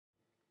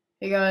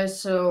Hey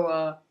guys,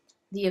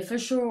 the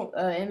official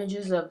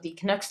images of the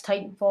K'nex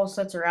Titanfall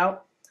sets are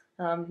out.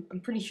 I'm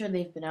pretty sure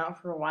they've been out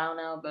for a while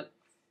now, but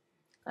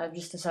I've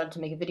just decided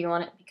to make a video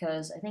on it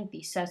because I think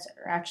these sets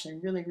are actually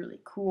really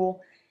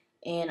cool,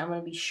 and I'm going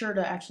to be sure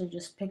to actually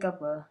just pick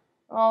up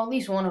at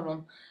least one of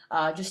them,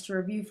 just to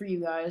review for you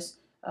guys,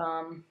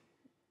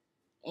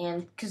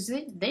 and because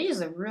they just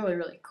look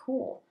really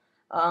cool.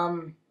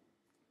 Um,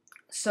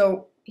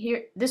 so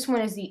here, this one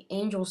is the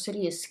Angel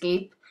City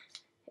Escape,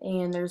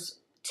 and there's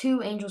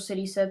two Angel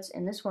City sets,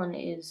 and this one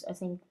is, I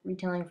think,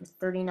 retailing for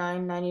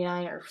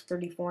 $39.99 or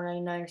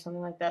 $34.99 or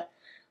something like that.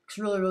 Looks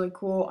really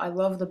cool. I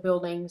love the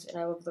buildings and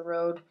I love the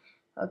road.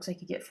 Looks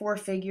like you get four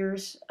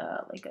figures,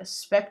 like a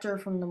Spectre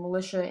from the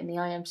Militia in the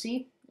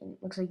IMC. And it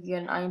looks like you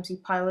get an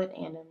IMC pilot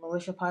and a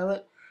Militia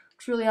pilot.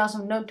 Looks really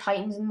awesome. No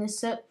Titans in this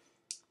set,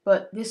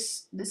 but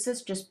this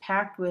set's just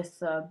packed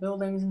with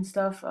buildings and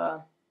stuff.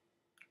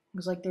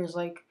 Looks like there's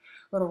like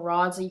little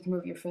rods that you can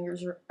move your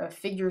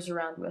figures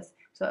around with.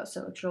 So it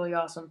looks really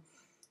awesome.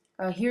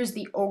 Here's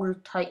the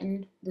Ogre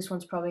Titan. This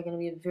one's probably going to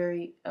be a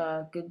very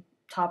good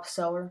top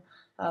seller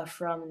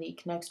from the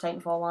K'nex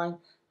Titanfall line.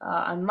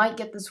 I might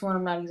get this one.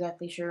 I'm not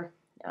exactly sure.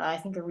 I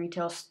think the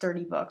retail's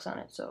 30 bucks on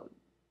it, so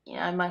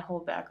yeah, I might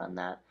hold back on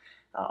that.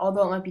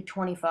 Although it might be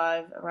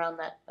 25 around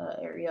that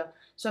area.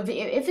 So if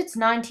it's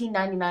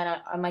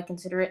 19.99, I might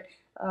consider it.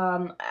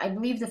 I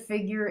believe the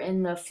figure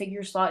in the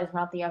figure slot is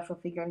not the actual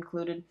figure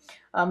included,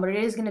 but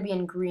it is going to be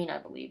in green, I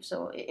believe.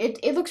 So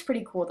it looks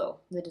pretty cool, though,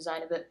 the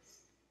design of it.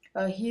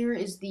 Here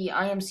is the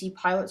IMC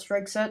Pilot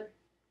Strike set,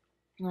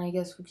 I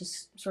guess, which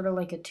is sort of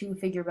like a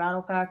two-figure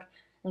battle pack.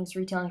 I think it's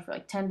retailing for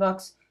like 10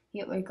 bucks.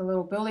 You get like a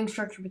little building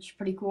structure, which is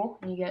pretty cool,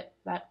 and you get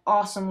that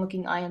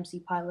awesome-looking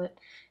IMC pilot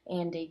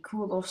and a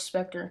cool little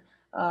Spectre.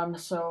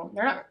 So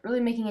they're not really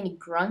making any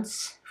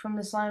grunts from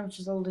this line, which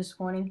is a little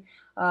disappointing.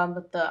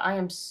 But the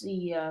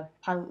IMC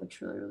pilot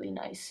looks really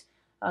nice.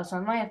 So I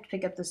might have to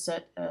pick up this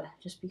set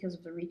just because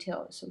of the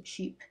retail is so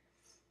cheap.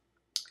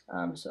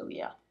 So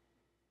yeah.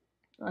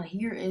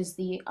 Here is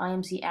the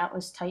IMC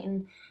Atlas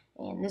Titan,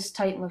 and this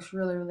Titan looks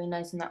really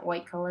nice in that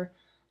white color.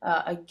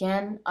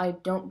 Again, I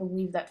don't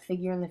believe that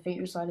figure in the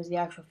figure slot is the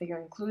actual figure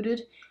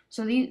included.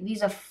 So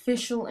these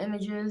official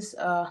images,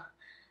 well,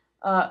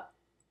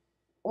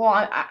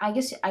 I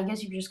guess you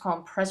could just call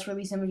them press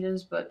release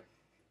images, but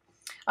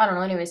I don't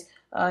know. Anyways,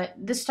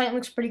 this Titan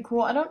looks pretty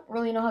cool. I don't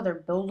really know how they're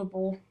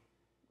buildable.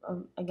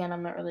 Again,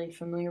 I'm not really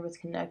familiar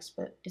with K'nex,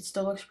 but it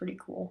still looks pretty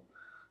cool.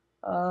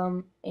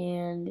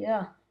 And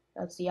yeah,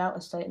 that's the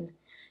Atlas Titan.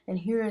 And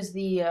here is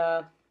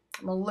the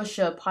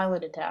Militia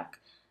Pilot Attack.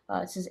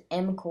 It says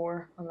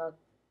M-Core on the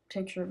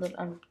picture, but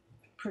I'm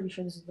pretty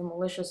sure this is the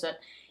Militia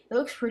set. It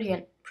looks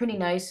pretty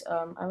nice.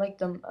 I like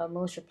the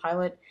Militia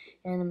Pilot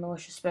and the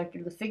Militia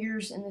Spectre. The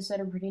figures in this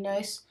set are pretty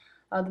nice.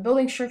 The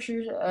building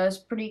structure is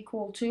pretty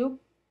cool too.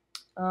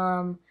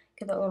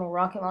 Get that little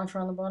rocket launcher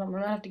on the bottom. I'm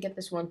gonna have to get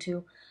this one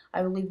too.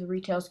 I believe the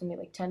retail is gonna be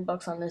like 10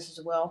 bucks on this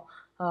as well.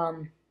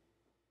 I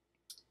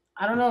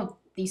don't know.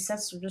 These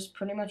sets are just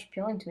pretty much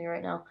appealing to me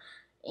right now.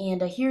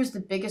 And here's the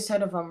biggest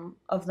set of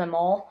them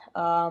all.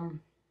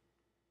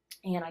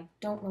 And I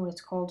don't know what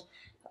it's called.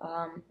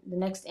 The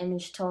next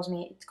image tells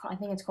me I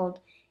think it's called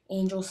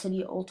Angel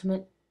City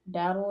Ultimate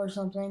Battle or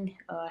something.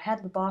 I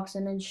had the box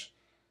image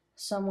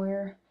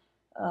somewhere,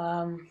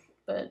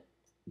 but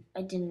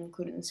I didn't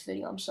include it in this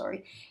video. I'm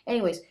sorry.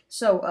 Anyways,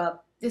 so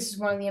this is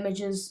one of the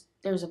images.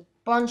 There's a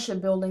bunch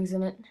of buildings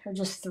in it, or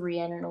just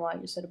three. I don't know why I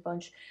just said a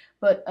bunch,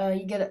 but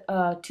you get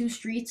two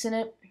streets in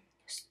it,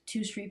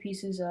 two street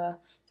pieces,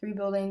 three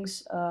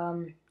buildings,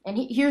 and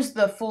here's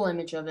the full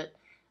image of it.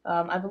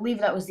 I believe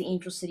that was the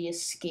Angel City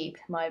Escape.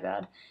 My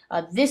bad.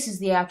 This is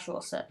the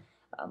actual set.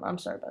 I'm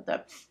sorry about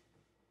that.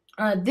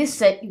 This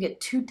set, you get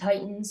two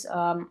Titans.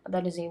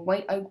 That is a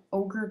white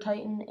Ogre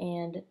Titan,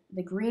 and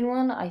the green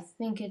one, I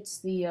think it's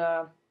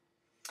the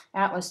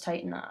Atlas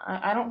Titan.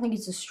 I don't think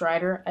it's a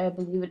Strider. I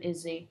believe it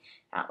is a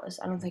Atlas.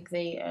 I don't think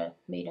they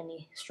made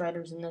any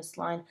Striders in this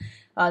line.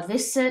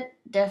 This set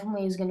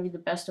definitely is going to be the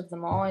best of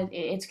them all.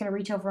 It's going to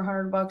retail for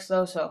 100 bucks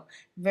though, so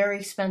very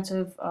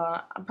expensive.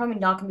 I'm probably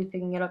not going to be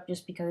picking it up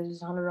just because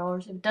it's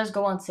 $100. If it does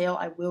go on sale,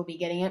 I will be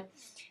getting it.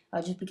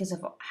 Just because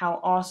of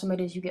how awesome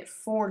it is. You get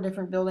four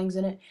different buildings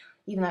in it,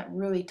 even that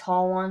really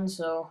tall one,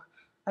 so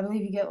I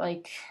believe you get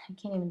like, I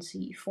can't even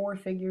see, four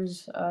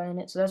figures in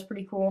it, so that's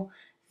pretty cool.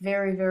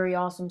 Very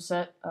awesome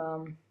set.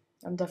 I'm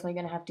definitely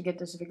going to have to get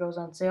this if it goes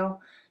on sale.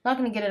 Not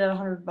going to get it at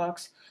 100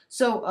 bucks.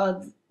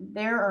 So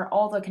there are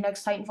all the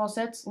K'nex Titanfall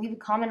sets. Leave a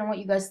comment on what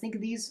you guys think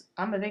of these.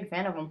 I'm a big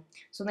fan of them.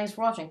 So thanks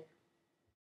for watching.